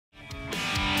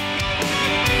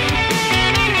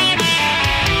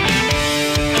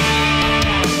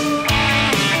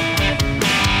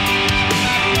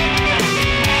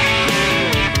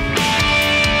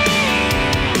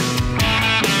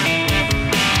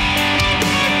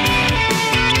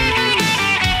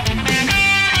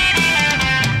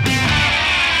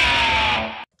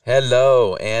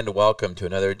Hello and welcome to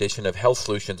another edition of Health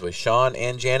Solutions with Shawn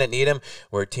and Janet Needham,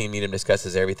 where Team Needham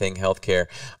discusses everything healthcare.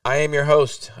 I am your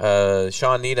host,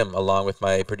 Shawn Needham, along with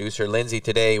my producer, Lindsay.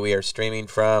 Today we are streaming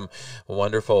from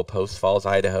wonderful Post Falls,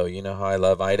 Idaho. You know how I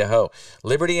love Idaho.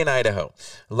 Liberty in Idaho.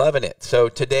 Loving it. So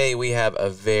today we have a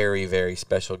very, very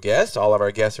special guest. All of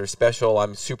our guests are special.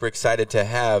 I'm super excited to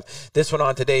have this one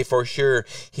on today for sure.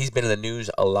 He's been in the news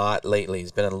a lot lately.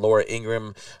 He's been on Laura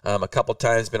Ingraham a couple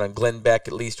times, been on Glenn Beck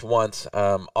at least once,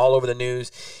 all over the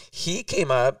news. He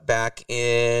came up back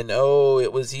in,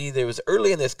 it was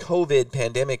early in this COVID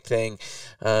pandemic thing,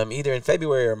 either in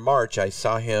February or March. I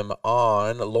saw him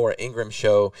on Laura Ingraham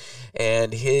show,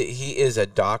 and he is a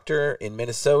doctor in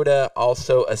Minnesota,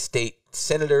 also a state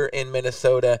senator in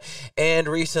Minnesota, and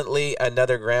recently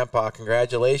another grandpa.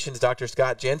 Congratulations, Dr.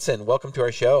 Scott Jensen. Welcome to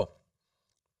our show.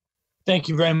 Thank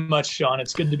you very much, Shawn.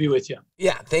 It's good to be with you.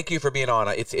 Yeah, thank you for being on.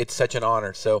 It's such an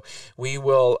honor. So we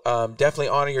will definitely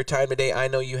honor your time today. I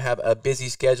know you have a busy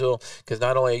schedule because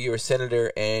not only are you a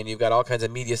senator and you've got all kinds of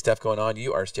media stuff going on,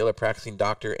 you are still a practicing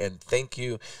doctor, and thank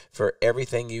you for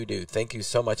everything you do. Thank you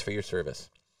so much for your service.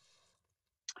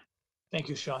 Thank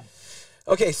you, Shawn.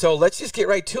 Okay, so let's just get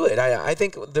right to it. I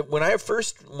think that when I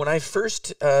first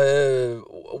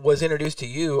was introduced to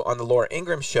you on the Laura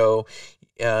Ingraham show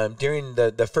during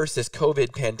this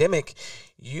COVID pandemic,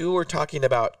 you were talking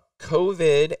about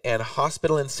COVID and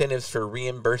hospital incentives for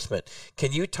reimbursement.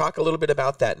 Can you talk a little bit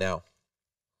about that now?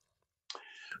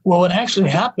 Well, what actually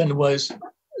happened was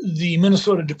the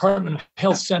Minnesota Department of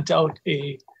Health sent out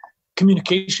a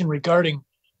communication regarding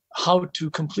how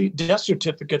to complete death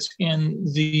certificates in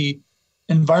the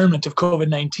environment of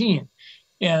COVID-19.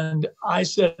 And I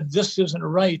said, this isn't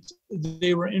right.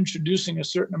 They were introducing a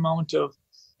certain amount of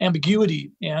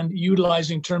ambiguity and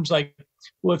utilizing terms like,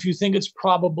 well, if you think it's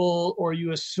probable or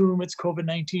you assume it's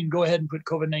COVID-19, go ahead and put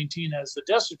COVID-19 as the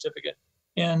death certificate.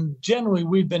 And generally,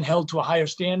 we've been held to a higher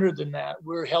standard than that.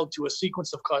 We're held to a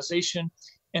sequence of causation.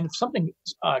 And if something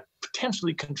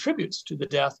potentially contributes to the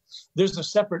death, there's a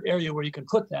separate area where you can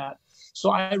put that. So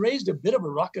I raised a bit of a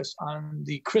ruckus on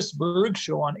the Chris Berg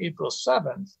show on April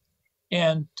 7th.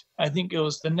 And I think it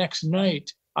was the next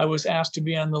night I was asked to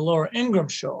be on the Laura Ingraham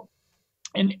show.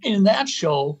 And in that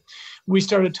show, we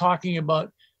started talking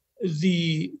about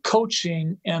the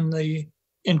coaching and the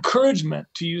encouragement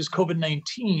to use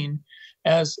COVID-19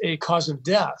 as a cause of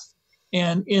death.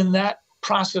 And in that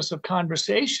process of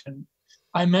conversation,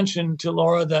 I mentioned to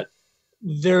Laura that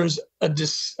there's a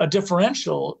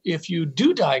differential if you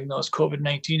do diagnose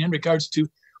COVID-19 in regards to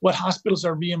what hospitals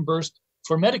are reimbursed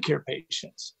for Medicare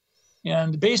patients.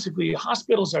 And basically,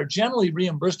 hospitals are generally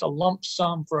reimbursed a lump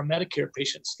sum for a Medicare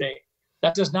patient stay.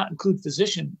 That does not include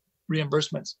physician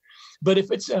reimbursements. But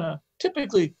if it's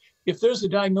typically, if there's a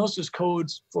diagnosis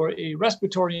codes for a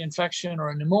respiratory infection or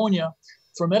a pneumonia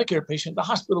for a Medicare patient, the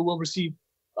hospital will receive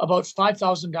about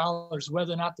 $5,000,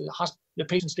 whether or not the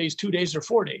patient stays 2 days or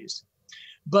 4 days.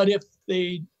 But if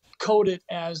they code it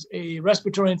as a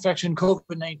respiratory infection,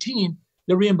 COVID-19,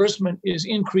 the reimbursement is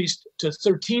increased to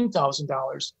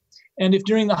 $13,000. And if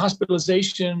during the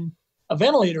hospitalization a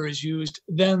ventilator is used,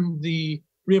 then the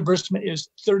reimbursement is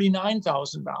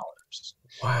 $39,000.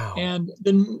 Wow. And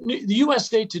the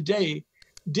USA Today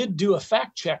did do a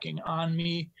fact checking on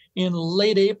me in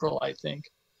late April, I think.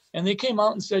 And they came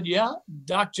out and said, yeah,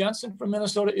 Doc Jensen from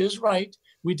Minnesota is right.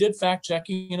 We did fact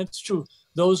checking and it's true.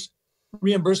 Those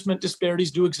reimbursement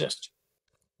disparities do exist.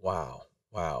 Wow.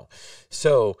 Wow.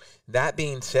 So that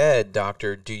being said,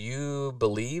 doctor, do you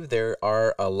believe there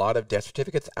are a lot of death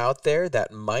certificates out there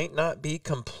that might not be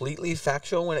completely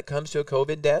factual when it comes to a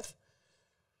COVID death?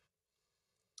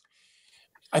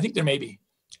 I think there may be.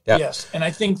 Yep. Yes. And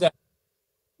I think that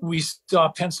we saw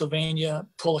Pennsylvania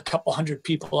pull a couple hundred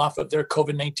people off of their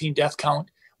COVID-19 death count.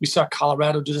 We saw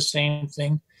Colorado do the same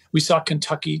thing. We saw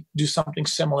Kentucky do something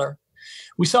similar.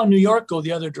 We saw New York go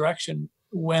the other direction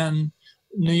when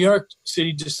New York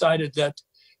City decided that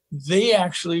they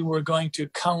actually were going to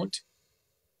count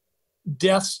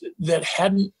deaths that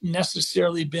hadn't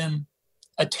necessarily been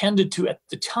attended to at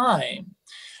the time.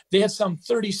 They had some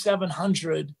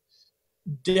 3,700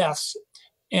 deaths,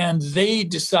 and they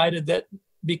decided that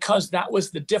because that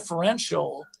was the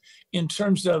differential in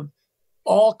terms of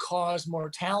all-cause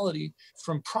mortality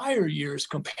from prior years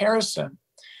comparison,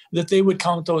 that they would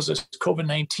count those as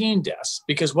COVID-19 deaths,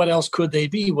 because what else could they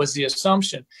be was the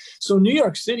assumption. So New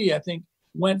York City, I think,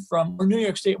 New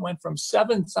York State went from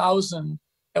 7,000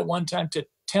 at one time to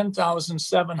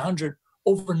 10,700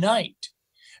 overnight.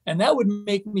 And that would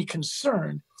make me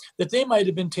concerned that they might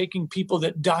have been taking people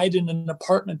that died in an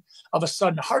apartment of a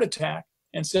sudden heart attack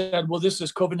and said, well, this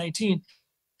is COVID-19.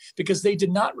 because they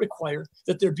did not require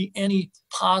that there be any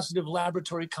positive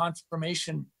laboratory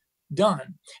confirmation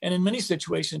done. And in many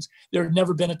situations, there had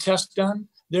never been a test done.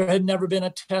 There had never been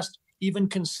a test even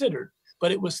considered,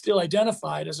 but it was still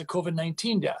identified as a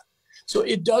COVID-19 death. So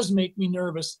it does make me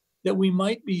nervous that we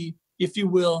might be, if you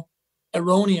will,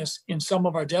 erroneous in some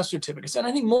of our death certificates. And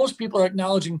I think most people are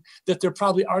acknowledging that there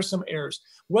probably are some errors.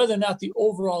 Whether or not the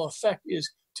overall effect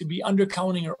is to be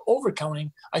undercounting or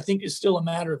overcounting, I think is still a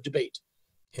matter of debate.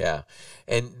 Yeah,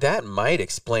 and that might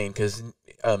explain, because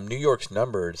New York's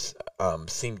numbers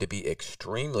seem to be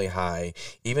extremely high,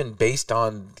 even based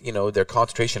on, you know, their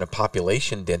concentration of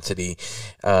population density.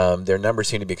 Their numbers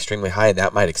seem to be extremely high, and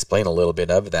that might explain a little bit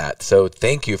of that. So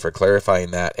thank you for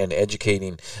clarifying that and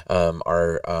educating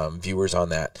our viewers on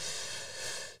that.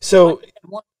 So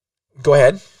go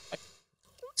ahead.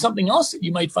 Something else that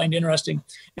you might find interesting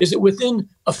is that within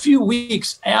a few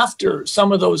weeks after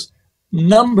some of those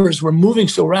numbers were moving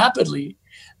so rapidly,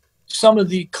 some of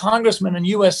the congressmen and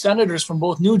U.S. senators from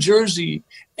both New Jersey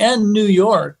and New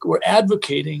York were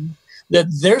advocating that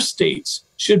their states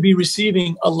should be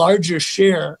receiving a larger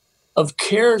share of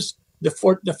CARES, the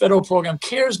federal program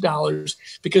CARES dollars,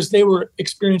 because they were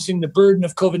experiencing the burden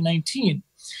of COVID-19.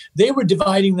 They were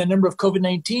dividing the number of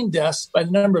COVID-19 deaths by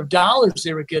the number of dollars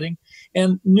they were getting.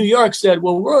 And New York said,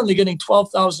 well, we're only getting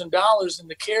 $12,000 in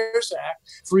the CARES Act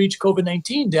for each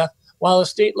COVID-19 death, while a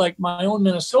state like my own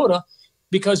Minnesota,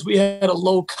 because we had a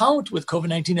low count with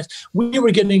COVID-19 deaths, we were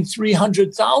getting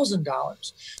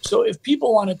 $300,000. So if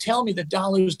people want to tell me that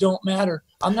dollars don't matter,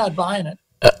 I'm not buying it.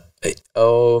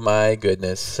 Oh my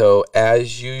goodness. So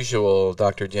as usual,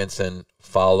 Dr. Jensen,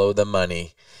 follow the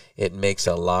money. It makes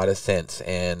a lot of sense,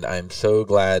 and I'm so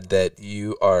glad that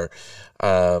you are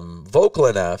vocal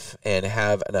enough and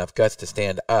have enough guts to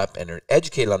stand up and are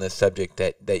educated on this subject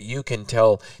that you can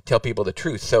tell people the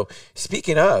truth. So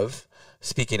speaking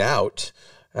out,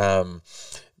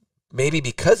 maybe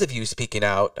because of you speaking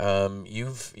out,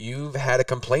 you've had a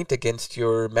complaint against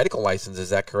your medical license.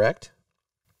 Is that correct?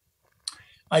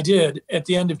 I did. At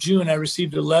the end of June, I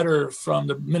received a letter from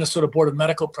the Minnesota Board of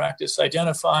Medical Practice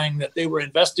identifying that they were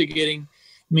investigating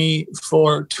me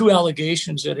for 2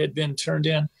 allegations that had been turned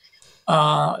in.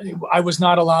 I was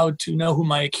not allowed to know who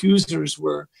my accusers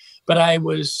were, but I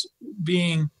was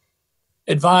being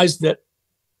advised that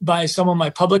by some of my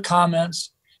public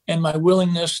comments and my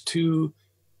willingness to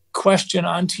question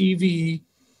on TV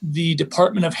the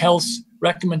Department of Health's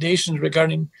recommendations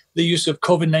regarding the use of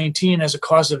COVID-19 as a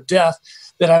cause of death,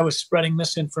 that I was spreading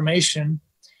misinformation.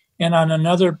 And on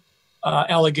another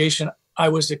allegation, I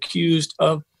was accused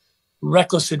of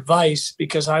reckless advice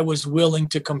because I was willing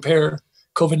to compare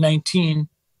COVID-19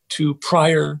 to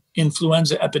prior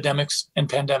influenza epidemics and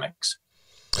pandemics.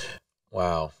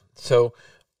 Wow. So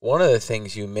one of the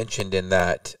things you mentioned in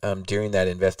that during that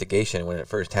investigation when it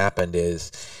first happened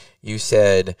is you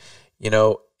said, you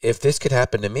know, if this could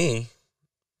happen to me,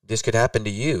 this could happen to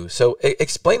you. So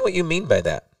explain what you mean by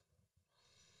that.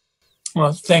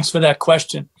 Well, thanks for that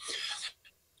question.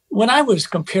 When I was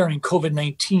comparing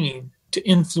COVID-19 to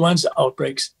influenza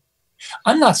outbreaks,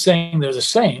 I'm not saying they're the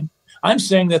same. I'm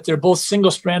saying that they're both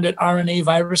single-stranded RNA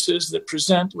viruses that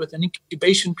present with an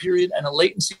incubation period and a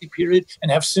latency period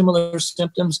and have similar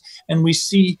symptoms, and we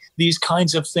see these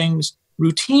kinds of things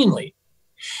routinely.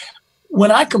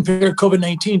 When I compare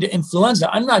COVID-19 to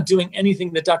influenza, I'm not doing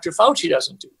anything that Dr. Fauci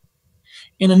doesn't do.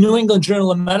 In a New England Journal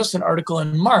of Medicine article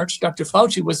in March, Dr.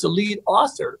 Fauci was the lead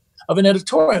author of an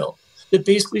editorial that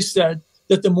basically said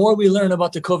that the more we learn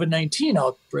about the COVID-19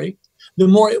 outbreak, the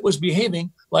more it was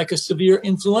behaving like a severe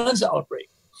influenza outbreak.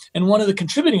 And one of the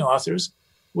contributing authors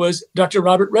was Dr.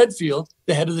 Robert Redfield,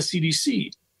 the head of the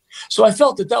CDC. So I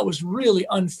felt that that was really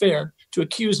unfair to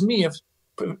accuse me of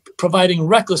providing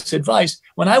reckless advice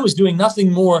when I was doing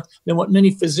nothing more than what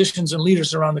many physicians and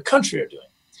leaders around the country are doing.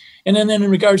 And then in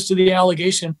regards to the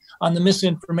allegation on the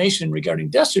misinformation regarding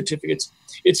death certificates,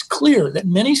 it's clear that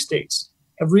many states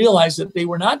have realized that they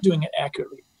were not doing it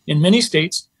accurately. In many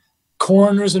states,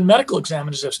 coroners and medical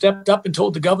examiners have stepped up and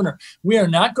told the governor, we are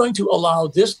not going to allow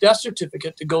this death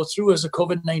certificate to go through as a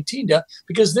COVID-19 death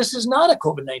because this is not a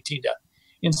COVID-19 death.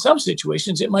 In some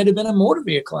situations, it might have been a motor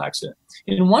vehicle accident.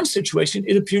 In one situation,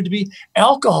 it appeared to be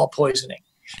alcohol poisoning.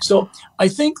 So I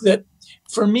think that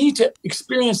for me to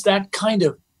experience that kind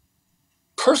of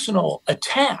personal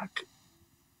attack,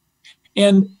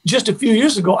 and just a few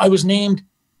years ago, I was named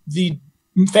the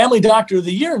Family Doctor of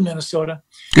the Year in Minnesota.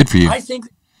 Good for you. I think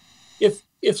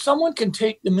if someone can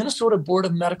take the Minnesota Board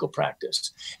of Medical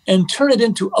Practice and turn it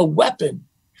into a weapon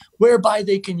whereby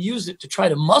they can use it to try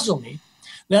to muzzle me,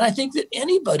 then I think that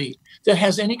anybody that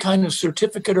has any kind of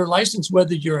certificate or license,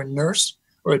 whether you're a nurse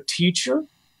or a teacher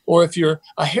or if you're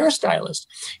a hairstylist,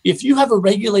 if you have a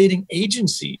regulating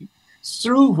agency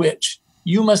through which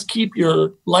you must keep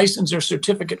your license or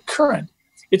certificate current,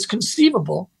 it's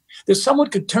conceivable that someone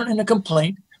could turn in a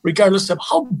complaint, regardless of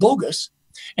how bogus,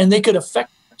 and they could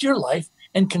affect your life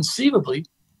and conceivably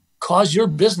cause your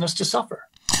business to suffer.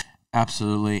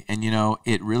 Absolutely. And,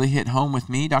 it really hit home with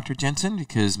me, Dr. Jensen,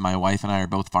 because my wife and I are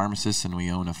both pharmacists and we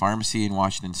own a pharmacy in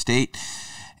Washington State.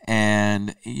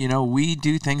 And, we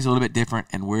do things a little bit different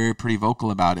and we're pretty vocal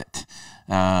about it.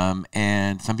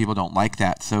 And some people don't like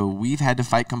that. So we've had to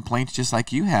fight complaints just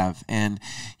like you have. And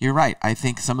you're right. I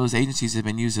think some of those agencies have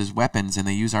been used as weapons, and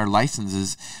they use our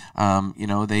licenses.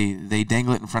 They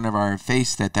dangle it in front of our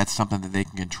face that that's something that they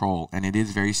can control. And it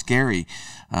is very scary.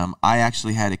 I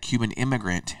actually had a Cuban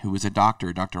immigrant who was a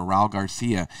doctor, Dr. Raul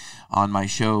Garcia, on my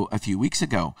show a few weeks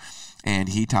ago. And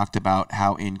he talked about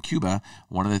how in Cuba,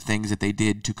 one of the things that they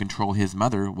did to control his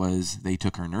mother was they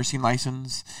took her nursing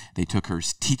license, they took her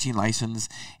teaching license,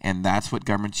 and that's what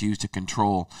governments use to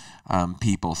control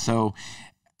people. So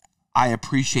I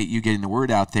appreciate you getting the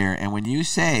word out there. And when you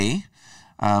say,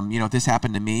 if this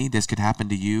happened to me, this could happen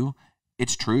to you,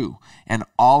 it's true. And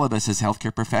all of us as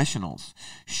healthcare professionals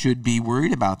should be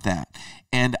worried about that.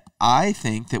 And I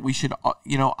think that we should,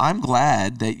 I'm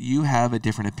glad that you have a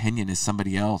different opinion as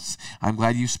somebody else. I'm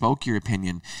glad you spoke your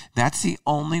opinion. That's the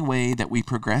only way that we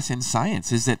progress in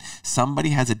science, is that somebody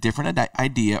has a different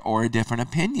idea or a different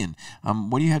opinion.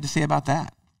 What do you have to say about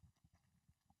that?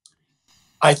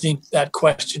 I think that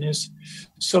question is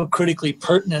so critically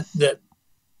pertinent that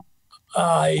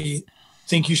I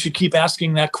think you should keep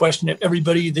asking that question of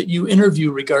everybody that you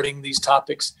interview regarding these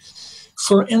topics.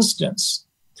 For instance,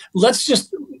 let's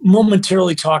just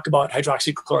momentarily talk about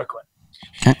hydroxychloroquine.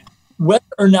 Okay. Whether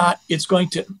or not it's going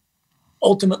to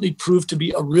ultimately prove to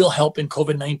be a real help in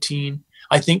COVID-19,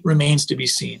 I think remains to be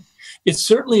seen. It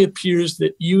certainly appears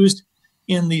that used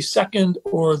in the second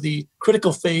or the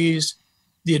critical phase,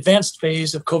 the advanced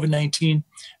phase of COVID-19,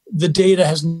 the data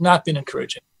has not been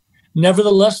encouraging.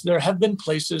 Nevertheless, there have been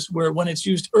places where when it's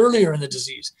used earlier in the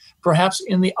disease, perhaps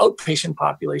in the outpatient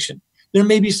population, there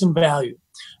may be some value.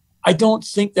 I don't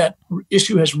think that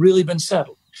issue has really been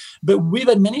settled. But we've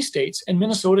had many states, and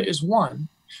Minnesota is one,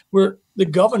 where the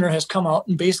governor has come out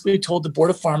and basically told the Board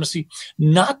of Pharmacy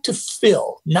not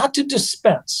to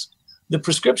dispense the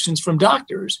prescriptions from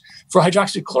doctors for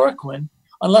hydroxychloroquine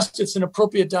unless it's an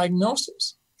appropriate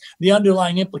diagnosis. The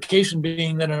underlying implication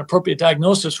being that an appropriate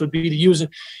diagnosis would be to use it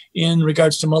in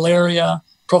regards to malaria,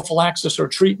 prophylaxis or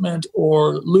treatment,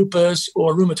 or lupus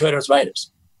or rheumatoid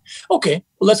arthritis. Okay,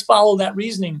 well, let's follow that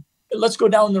reasoning. Let's go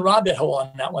down the rabbit hole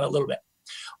on that one a little bit.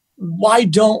 Why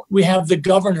don't we have the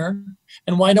governor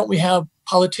and why don't we have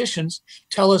politicians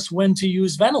tell us when to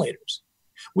use ventilators?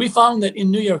 We found that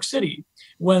in New York City,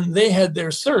 when they had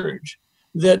their surge,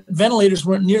 that ventilators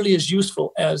weren't nearly as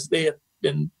useful as they had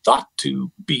been thought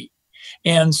to be.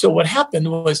 And so what happened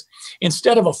was,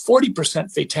 instead of a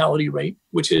 40% fatality rate,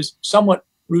 which is somewhat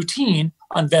routine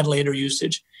on ventilator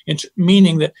usage,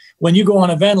 meaning that when you go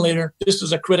on a ventilator, this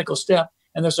is a critical step,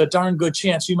 and there's a darn good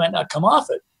chance you might not come off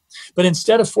it. But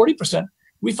instead of 40%,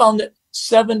 we found that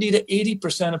 70 to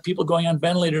 80% of people going on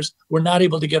ventilators were not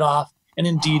able to get off and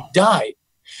indeed died.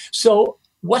 So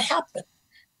what happened?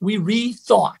 We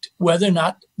rethought whether or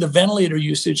not the ventilator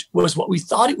usage was what we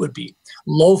thought it would be.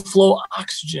 Low flow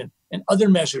oxygen and other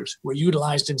measures were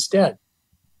utilized instead.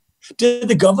 Did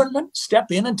the government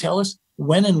step in and tell us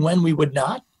when and when we would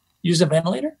not use a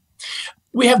ventilator?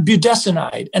 We have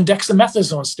budesonide and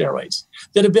dexamethasone steroids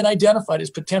that have been identified as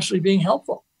potentially being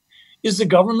helpful. Is the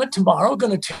government tomorrow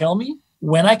going to tell me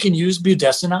when I can use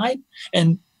budesonide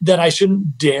and that I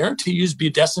shouldn't dare to use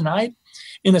budesonide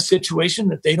in a situation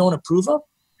that they don't approve of?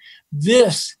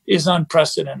 This is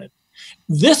unprecedented.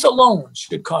 This alone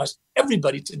should cause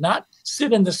everybody to not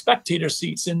sit in the spectator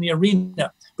seats in the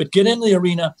arena, but get in the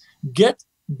arena, get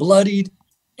bloodied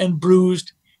and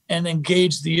bruised, and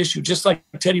engage the issue, just like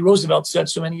Teddy Roosevelt said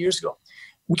so many years ago.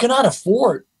 We cannot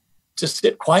afford to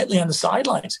sit quietly on the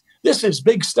sidelines. This is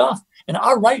big stuff, and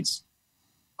our rights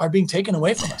are being taken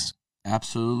away from us.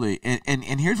 Absolutely.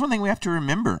 And here's one thing we have to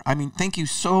remember. I mean, thank you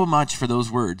so much for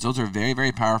those words. Those are very,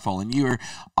 very powerful. And you are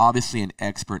obviously an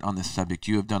expert on this subject.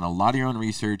 You have done a lot of your own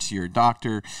research. You're a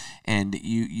doctor, and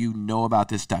you know about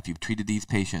this stuff. You've treated these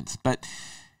patients. But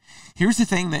here's the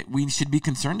thing that we should be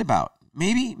concerned about.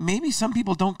 Maybe some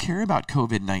people don't care about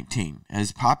COVID-19,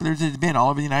 as popular as it's been all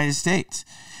over the United States.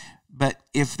 But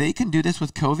if they can do this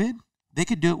with COVID, they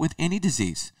could do it with any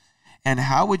disease. And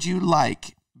how would you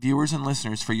like, viewers and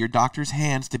listeners, for your doctor's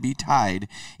hands to be tied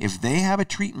if they have a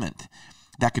treatment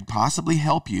that could possibly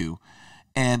help you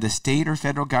and the state or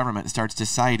federal government starts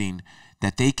deciding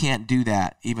that they can't do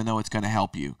that even though it's going to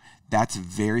help you. That's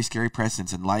very scary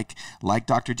precedence. And like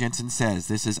Dr. Jensen says,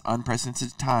 this is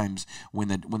unprecedented times when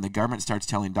the government starts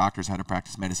telling doctors how to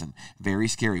practice medicine. Very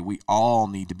scary. We all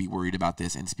need to be worried about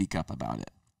this and speak up about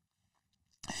it.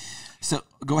 So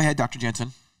go ahead, Dr.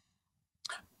 Jensen.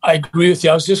 I agree with you.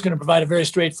 I was just going to provide a very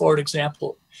straightforward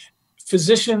example.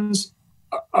 Physicians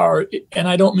are, and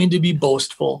I don't mean to be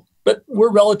boastful, but we're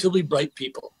relatively bright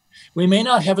people. We may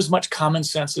not have as much common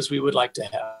sense as we would like to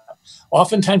have.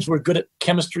 Oftentimes we're good at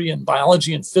chemistry and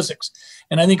biology and physics.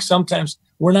 And I think sometimes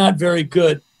we're not very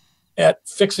good at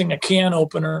fixing a can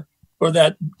opener or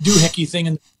that doohickey thing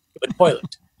in the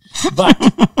toilet. But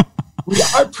we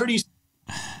are pretty.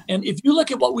 And if you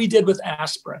look at what we did with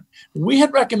aspirin, we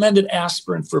had recommended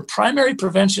aspirin for primary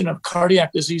prevention of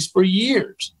cardiac disease for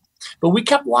years. But we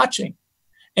kept watching.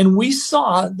 And we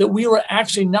saw that we were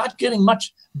actually not getting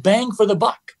much bang for the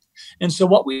buck. And so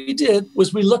what we did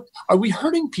was we looked, are we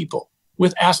hurting people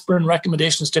with aspirin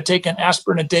recommendations to take an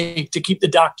aspirin a day to keep the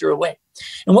doctor away?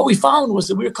 And what we found was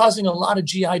that we were causing a lot of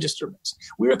GI disturbance.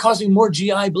 We were causing more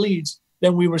GI bleeds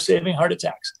than we were saving heart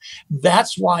attacks.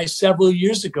 That's why several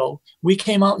years ago, we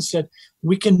came out and said,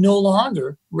 we can no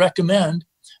longer recommend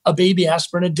a baby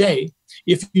aspirin a day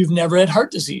if you've never had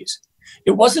heart disease.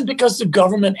 It wasn't because the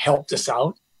government helped us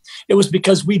out. It was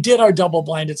because we did our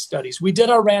double-blinded studies. We did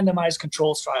our randomized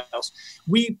control trials.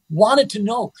 We wanted to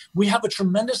know. We have a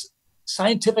tremendous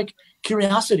scientific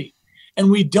curiosity,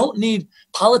 and we don't need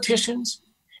politicians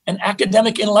and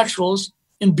academic intellectuals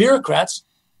and bureaucrats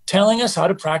telling us how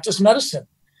to practice medicine.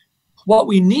 What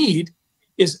we need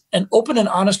is an open and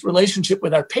honest relationship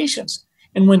with our patients.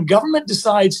 And when government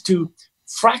decides to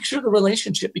fracture the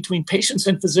relationship between patients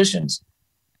and physicians,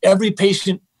 every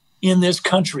patient in this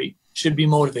country should be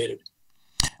motivated.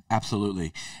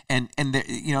 Absolutely. And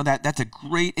that's a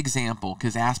great example,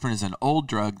 because aspirin is an old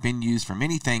drug, been used for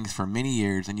many things for many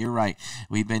years. And you're right.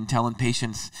 We've been telling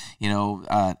patients,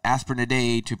 aspirin a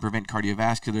day to prevent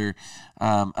cardiovascular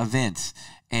events.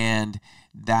 And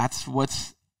that's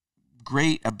what's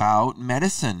great about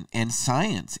medicine and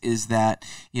science, is that,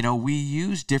 we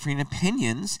use different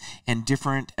opinions and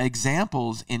different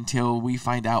examples until we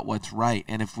find out what's right.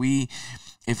 And if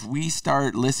we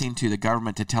start listening to the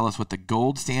government to tell us what the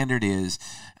gold standard is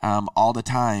all the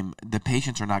time, the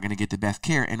patients are not going to get the best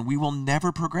care, and we will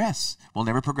never progress. We'll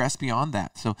never progress beyond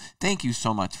that. So thank you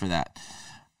so much for that.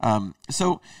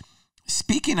 So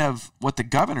speaking of what the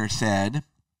governor said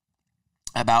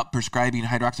about prescribing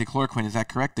hydroxychloroquine, is that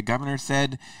correct?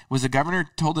 Was the governor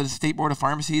told the State Board of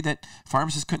Pharmacy that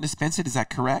pharmacists couldn't dispense it? Is that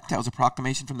correct? That was a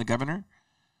proclamation from the governor?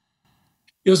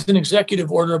 It was an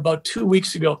executive order about 2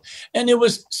 weeks ago. And it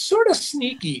was sort of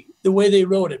sneaky the way they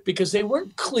wrote it, because they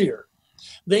weren't clear.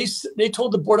 They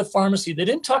told the Board of Pharmacy, they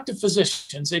didn't talk to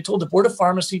physicians. They told the Board of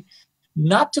Pharmacy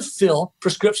not to fill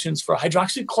prescriptions for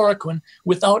hydroxychloroquine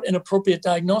without an appropriate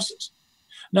diagnosis.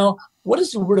 Now, what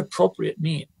does the word appropriate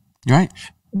mean? Right.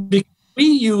 Because we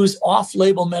use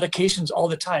off-label medications all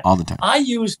the time. All the time. I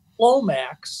use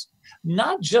Flomax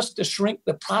not just to shrink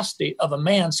the prostate of a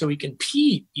man so he can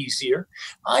pee easier.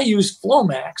 I use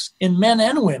Flomax in men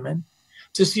and women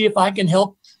to see if I can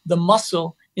help the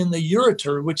muscle in the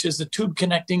ureter, which is the tube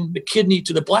connecting the kidney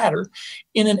to the bladder,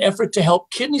 in an effort to help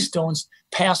kidney stones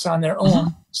pass on their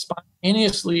own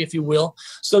spontaneously, if you will,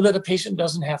 so that a patient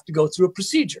doesn't have to go through a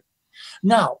procedure.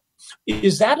 Now,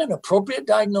 is that an appropriate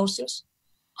diagnosis?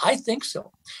 I think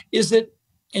so. Is it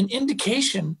an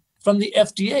indication from the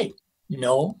FDA?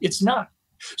 No, it's not.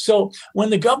 So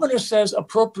when the governor says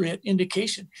appropriate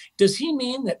indication, does he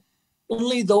mean that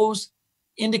only those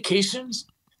indications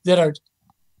that are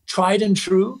tried and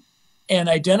true and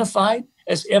identified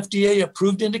as FDA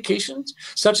approved indications,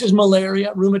 such as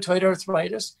malaria, rheumatoid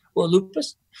arthritis, or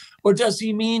lupus? Or does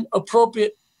he mean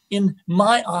appropriate in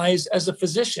my eyes as a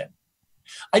physician?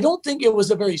 I don't think it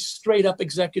was a very straight up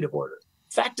executive order.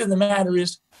 Fact of the matter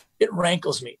is, it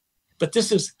rankles me. But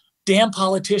this is damn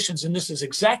politicians, and this is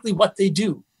exactly what they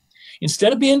do.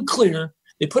 Instead of being clear,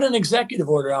 they put an executive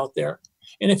order out there.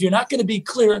 And if you're not going to be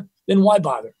clear, then why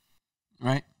bother?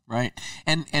 Right.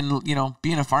 And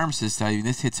being a pharmacist,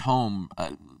 this hits home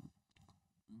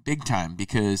big time,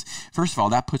 because first of all,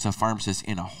 that puts a pharmacist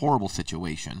in a horrible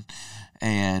situation.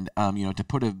 And, to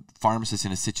put a pharmacist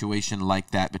in a situation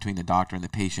like that between the doctor and the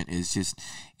patient is just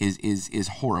is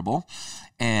horrible.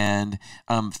 And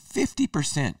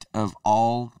 50% of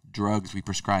all drugs we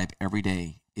prescribe every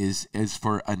day is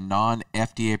for a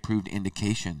non-FDA approved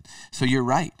indication. So you're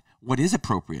right. What is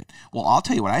appropriate? Well, I'll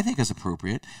tell you what I think is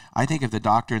appropriate. I think if the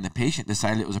doctor and the patient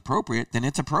decided it was appropriate, then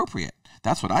it's appropriate.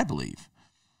 That's what I believe.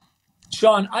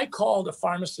 Shawn, I called a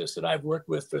pharmacist that I've worked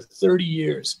with for 30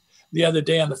 years the other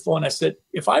day on the phone. I said,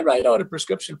 if I write out a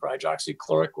prescription for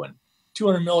hydroxychloroquine,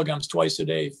 200 milligrams twice a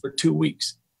day for 2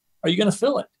 weeks, are you going to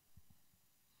fill it?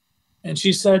 And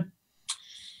she said,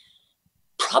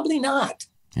 probably not.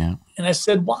 Yeah. And I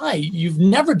said, why? You've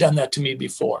never done that to me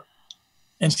before.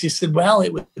 And she said, well,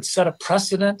 it would set a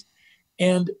precedent.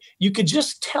 And you could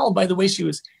just tell by the way she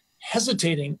was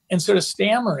hesitating and sort of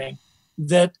stammering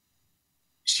that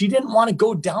she didn't want to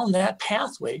go down that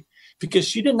pathway because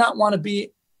she did not want to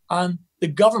be on the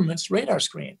government's radar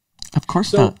screen. Of course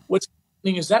so not. What's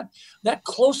happening is that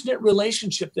close-knit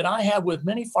relationship that I have with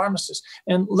many pharmacists,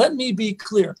 and let me be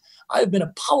clear, I've been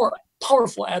a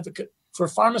powerful advocate for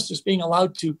pharmacists being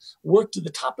allowed to work to the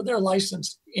top of their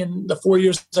license in the 4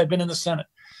 years I've been in the Senate.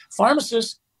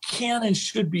 Pharmacists can and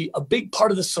should be a big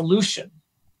part of the solution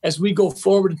as we go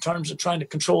forward in terms of trying to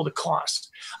control the cost.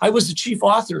 I was the chief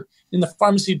author in the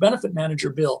pharmacy benefit manager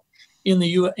bill in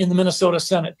the Minnesota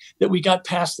Senate that we got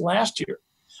passed last year.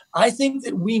 I think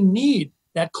that we need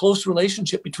that close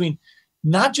relationship between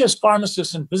not just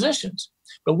pharmacists and physicians,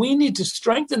 but we need to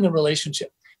strengthen the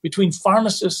relationship between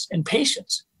pharmacists and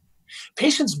patients.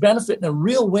 Patients benefit in a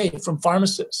real way from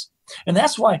pharmacists. And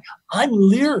that's why I'm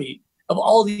leery of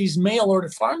all these mail-order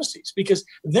pharmacies, because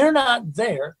they're not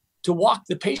there to walk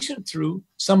the patient through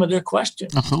some of their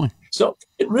questions. Absolutely. So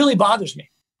it really bothers me.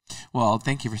 Well,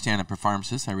 thank you for standing up for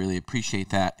pharmacists. I really appreciate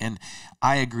that. And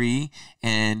I agree.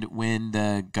 And when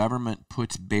the government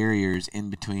puts barriers in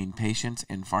between patients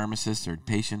and pharmacists, or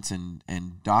patients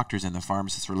and doctors and the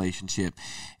pharmacist relationship,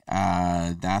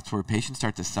 that's where patients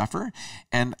start to suffer.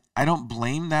 And I don't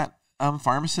blame that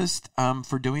pharmacist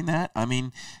for doing that. I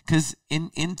mean, because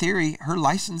in theory, her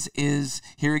license is,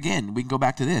 here again, we can go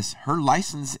back to this. Her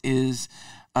license is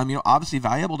obviously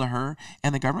valuable to her,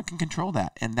 and the government can control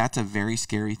that. And that's a very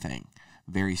scary thing.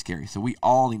 Very scary. So we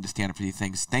all need to stand up for these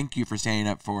things. Thank you for standing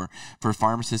up for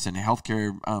pharmacists and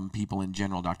healthcare people in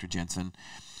general, Dr. Jensen.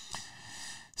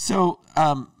 So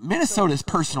Minnesota is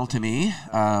personal to me.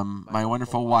 My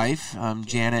wonderful wife,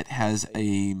 Janet, has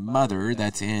a mother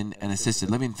that's in an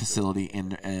assisted living facility.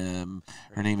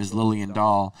 Her name is Lillian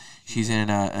Dahl. She's in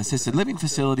an assisted living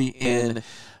facility in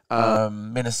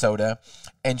Minnesota,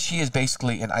 and she is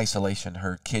basically in isolation.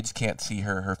 Her kids can't see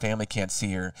her. Her family can't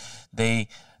see her. They,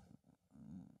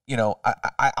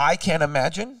 I can't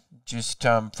imagine, just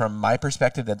from my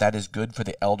perspective, that is good for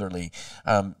the elderly.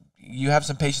 You have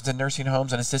some patients in nursing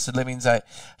homes and assisted living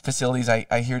facilities.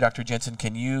 I hear, Dr. Jensen.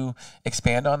 Can you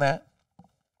expand on that?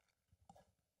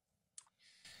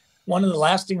 One of the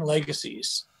lasting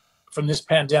legacies from this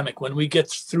pandemic, when we get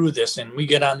through this and we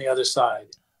get on the other side,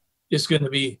 is going to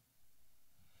be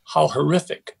how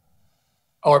horrific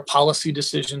our policy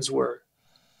decisions were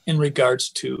in regards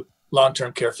to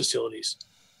long-term care facilities.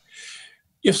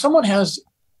 If someone has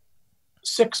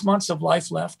 6 months of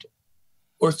life left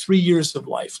or 3 years of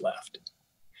life left,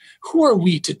 who are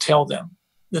we to tell them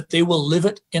that they will live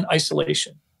it in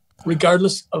isolation,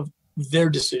 regardless of their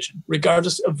decision,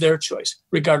 regardless of their choice,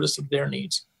 regardless of their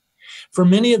needs? For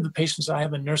many of the patients I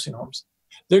have in nursing homes,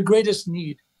 their greatest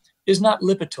need is not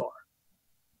Lipitor.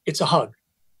 It's a hug.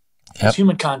 Yep. It's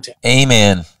human contact.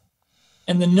 Amen.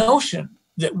 And the notion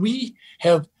that we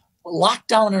have locked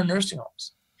down our nursing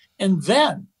homes and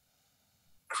then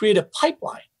create a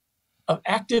pipeline of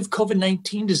active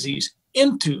COVID-19 disease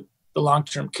into the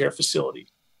long-term care facility,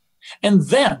 and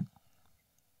then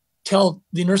tell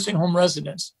the nursing home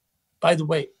residents, by the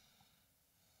way,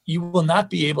 you will not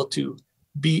be able to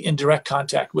be in direct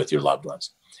contact with your loved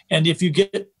ones. And if you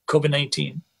get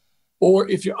COVID-19, or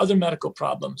if your other medical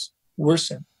problems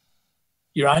worsen,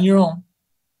 you're on your own.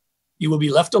 You will be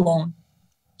left alone.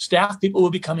 Staff people will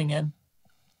be coming in.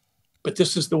 But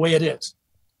this is the way it is.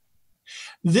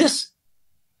 This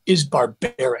is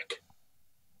barbaric.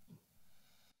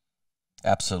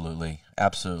 Absolutely.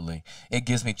 Absolutely. It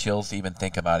gives me chills to even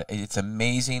think about it. It's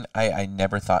amazing. I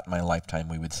never thought in my lifetime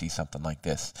we would see something like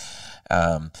this.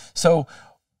 So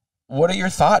what are your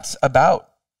thoughts about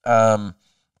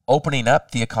opening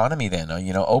up the economy then?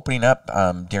 Opening up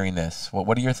during this?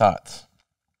 What are your thoughts?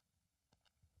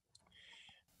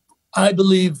 I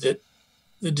believe that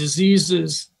the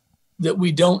diseases that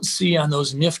we don't see on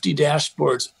those nifty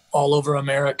dashboards all over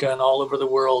America and all over the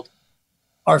world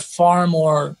are far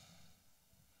more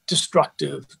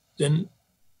destructive than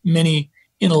many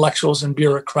intellectuals and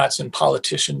bureaucrats and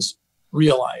politicians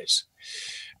realize.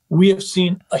 We have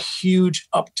seen a huge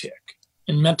uptick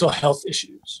in mental health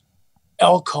issues,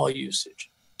 alcohol usage,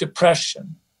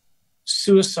 depression,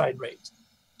 suicide rates,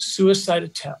 suicide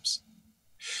attempts.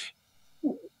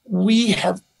 We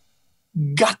have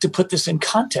got to put this in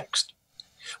context.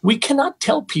 We cannot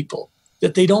tell people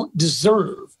that they don't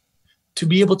deserve to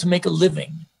be able to make a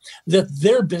living, that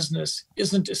their business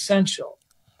isn't essential,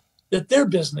 that their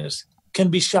business can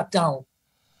be shut down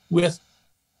with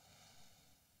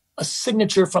a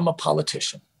signature from a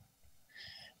politician.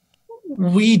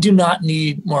 We do not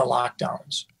need more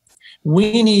lockdowns.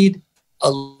 We need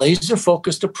a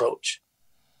laser-focused approach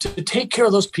to take care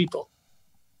of those people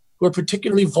who are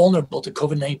particularly vulnerable to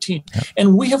COVID-19.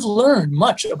 And we have learned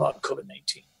much about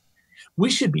COVID-19. We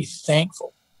should be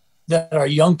thankful that our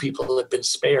young people have been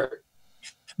spared,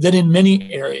 that in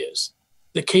many areas,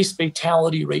 the case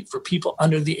fatality rate for people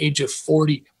under the age of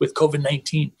 40 with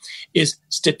COVID-19 is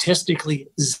statistically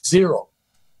 0.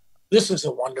 This is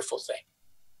a wonderful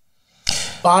thing.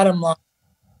 Bottom line,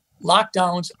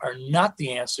 lockdowns are not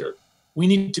the answer. We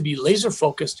need to be laser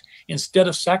focused instead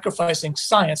of sacrificing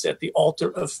science at the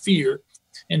altar of fear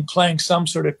and playing some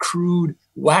sort of crude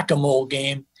whack-a-mole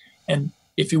game and,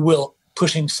 if you will,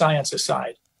 pushing science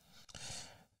aside.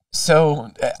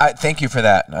 So I thank you for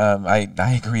that.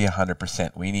 I agree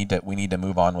 100%. We need to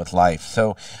move on with life.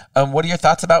 So what are your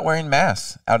thoughts about wearing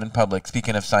masks out in public?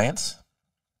 Speaking of science.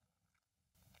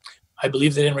 I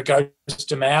believe that in regards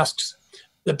to masks,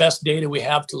 the best data we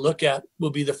have to look at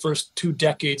will be the first 2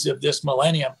 decades of this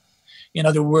millennium. In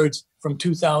other words, from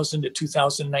 2000 to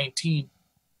 2019.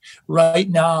 Right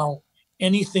now,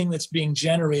 anything that's being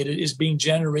generated is being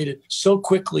generated so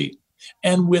quickly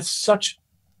and with such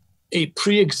a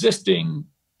pre-existing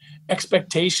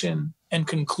expectation and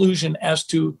conclusion as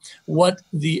to what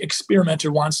the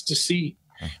experimenter wants to see.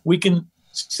 We can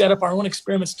set up our own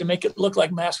experiments to make it look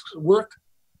like masks work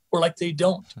or like they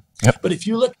don't. Yep. But if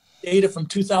you look at data from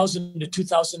 2000 to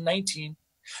 2019,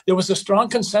 there was a strong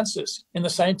consensus in the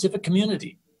scientific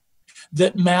community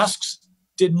that masks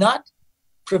did not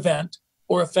prevent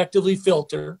or effectively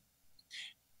filter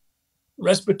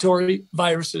respiratory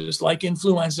viruses like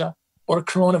influenza or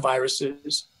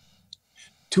coronaviruses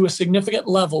to a significant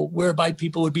level whereby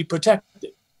people would be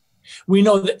protected. We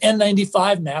know that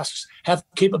N95 masks have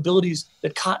capabilities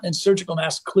that cotton and surgical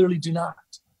masks clearly do not.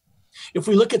 If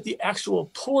we look at the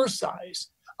actual pore size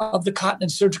of the cotton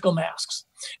and surgical masks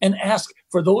and ask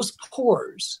for those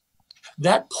pores,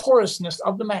 that porousness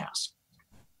of the mask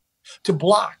to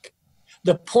block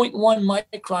the 0.1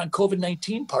 micron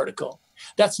COVID-19 particle,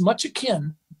 that's much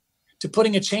akin to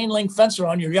putting a chain link fence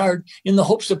around your yard in the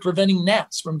hopes of preventing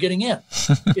gnats from getting in.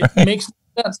 It makes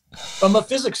sense from a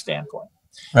physics standpoint.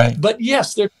 Right. But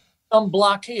yes, there's some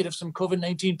blockade of some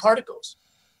COVID-19 particles.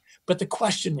 But the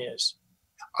question is,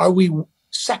 are we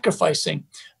sacrificing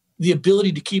the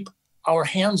ability to keep our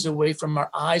hands away from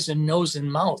our eyes and nose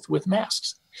and mouth with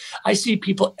masks? I see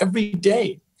people every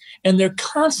day, and they're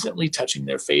constantly touching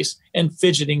their face and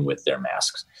fidgeting with their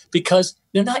masks because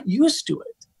they're not used to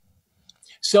it.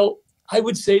 So I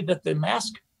would say that the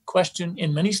mask question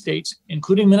in many states,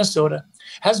 including Minnesota,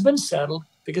 has been settled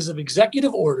because of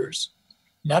executive orders,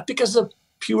 not because of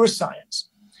pure science,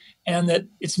 and that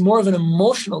it's more of an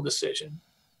emotional decision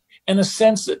and a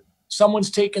sense that someone's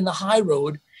taken the high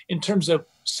road in terms of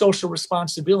social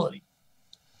responsibility.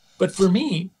 But for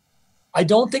me, I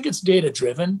don't think it's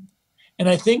data-driven, and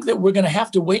I think that we're going to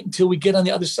have to wait until we get on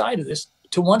the other side of this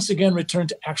to once again return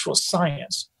to actual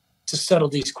science to settle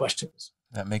these questions.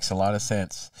 That makes a lot of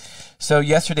sense. So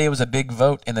yesterday was a big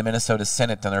vote in the Minnesota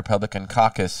Senate on the Republican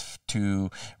caucus to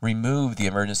remove the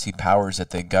emergency powers that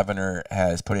the governor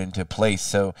has put into place.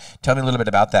 So tell me a little bit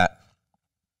about that.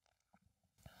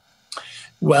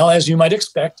 Well, as you might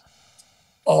expect,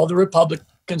 all the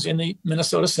Republicans in the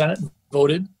Minnesota Senate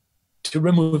voted to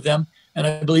remove them, and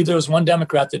I believe there was one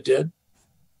Democrat that did.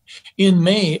 In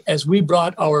May, as we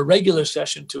brought our regular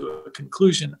session to a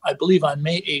conclusion, I believe on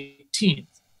May 18th,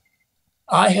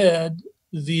 I had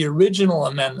the original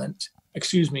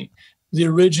the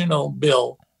original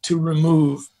bill to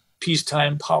remove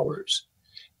peacetime powers.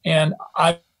 And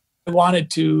I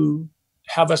wanted to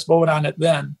have us vote on it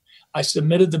then. I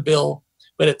submitted the bill,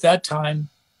 but at that time,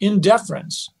 in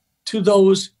deference to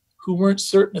those who weren't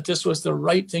certain that this was the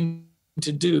right thing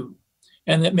to do,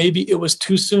 and that maybe it was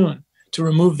too soon to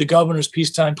remove the governor's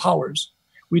peacetime powers,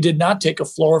 we did not take a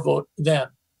floor vote then.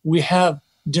 We have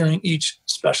during each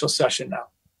special session now.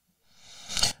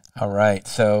 All right.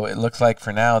 So it looks like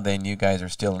for now, then, you guys are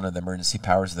still under the emergency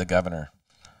powers of the governor.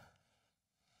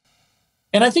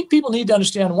 And I think people need to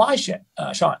understand why,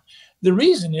 Shawn. The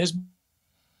reason is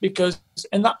because,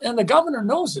 and the governor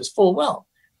knows this full well,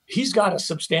 he's got a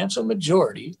substantial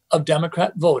majority of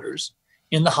Democrat voters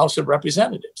in the House of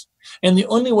Representatives. And the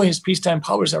only way his peacetime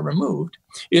powers are removed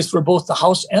is for both the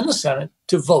House and the Senate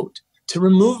to vote to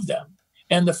remove them.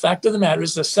 And the fact of the matter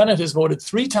is the Senate has voted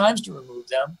 3 times to remove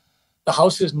them. The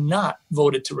House has not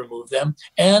voted to remove them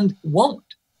and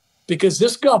won't, because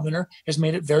this governor has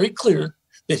made it very clear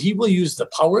that he will use the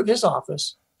power of his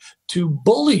office to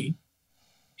bully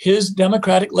his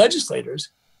Democratic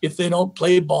legislators if they don't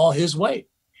play ball his way.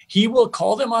 He will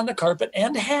call them on the carpet,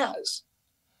 and has,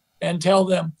 and tell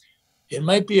them, it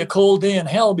might be a cold day in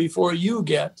hell before you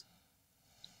get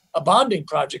a bonding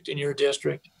project in your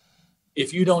district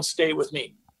if you don't stay with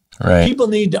me. Right. People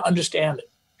need to understand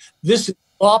it. This is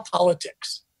law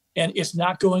politics, and it's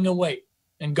not going away.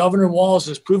 And Governor Walz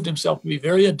has proved himself to be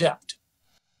very adept.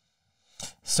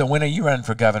 So when are you running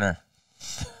for governor?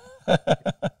 I'm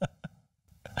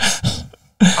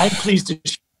pleased to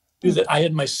show you that I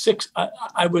had my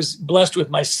I was blessed with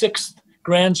my 6th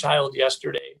grandchild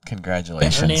yesterday.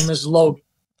 Congratulations. And her name is Logan.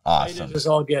 Awesome. It is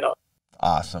all get up.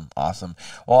 Awesome. Awesome.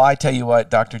 Well, I tell you what,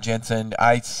 Dr. Jensen,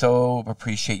 I so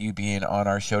appreciate you being on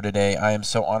our show today. I am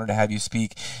so honored to have you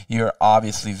speak. You're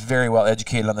obviously very well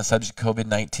educated on the subject of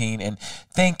COVID-19, and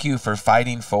thank you for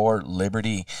fighting for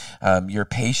liberty. Your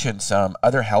patients,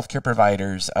 other healthcare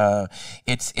providers.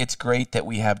 It's great that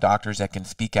we have doctors that can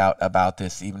speak out about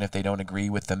this, even if they don't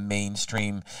agree with the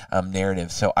mainstream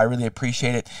narrative. So I really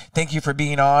appreciate it. Thank you for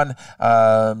being on.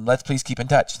 Let's please keep in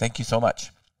touch. Thank you so much.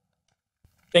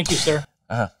 Thank you, sir.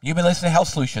 You've been listening to Health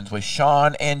Solutions with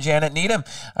Shawn and Janet Needham.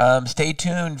 Stay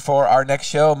tuned for our next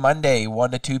show, Monday,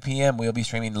 1 to 2 p.m. We'll be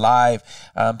streaming live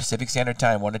Pacific Standard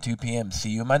Time, 1 to 2 p.m. See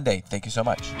you Monday. Thank you so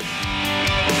much.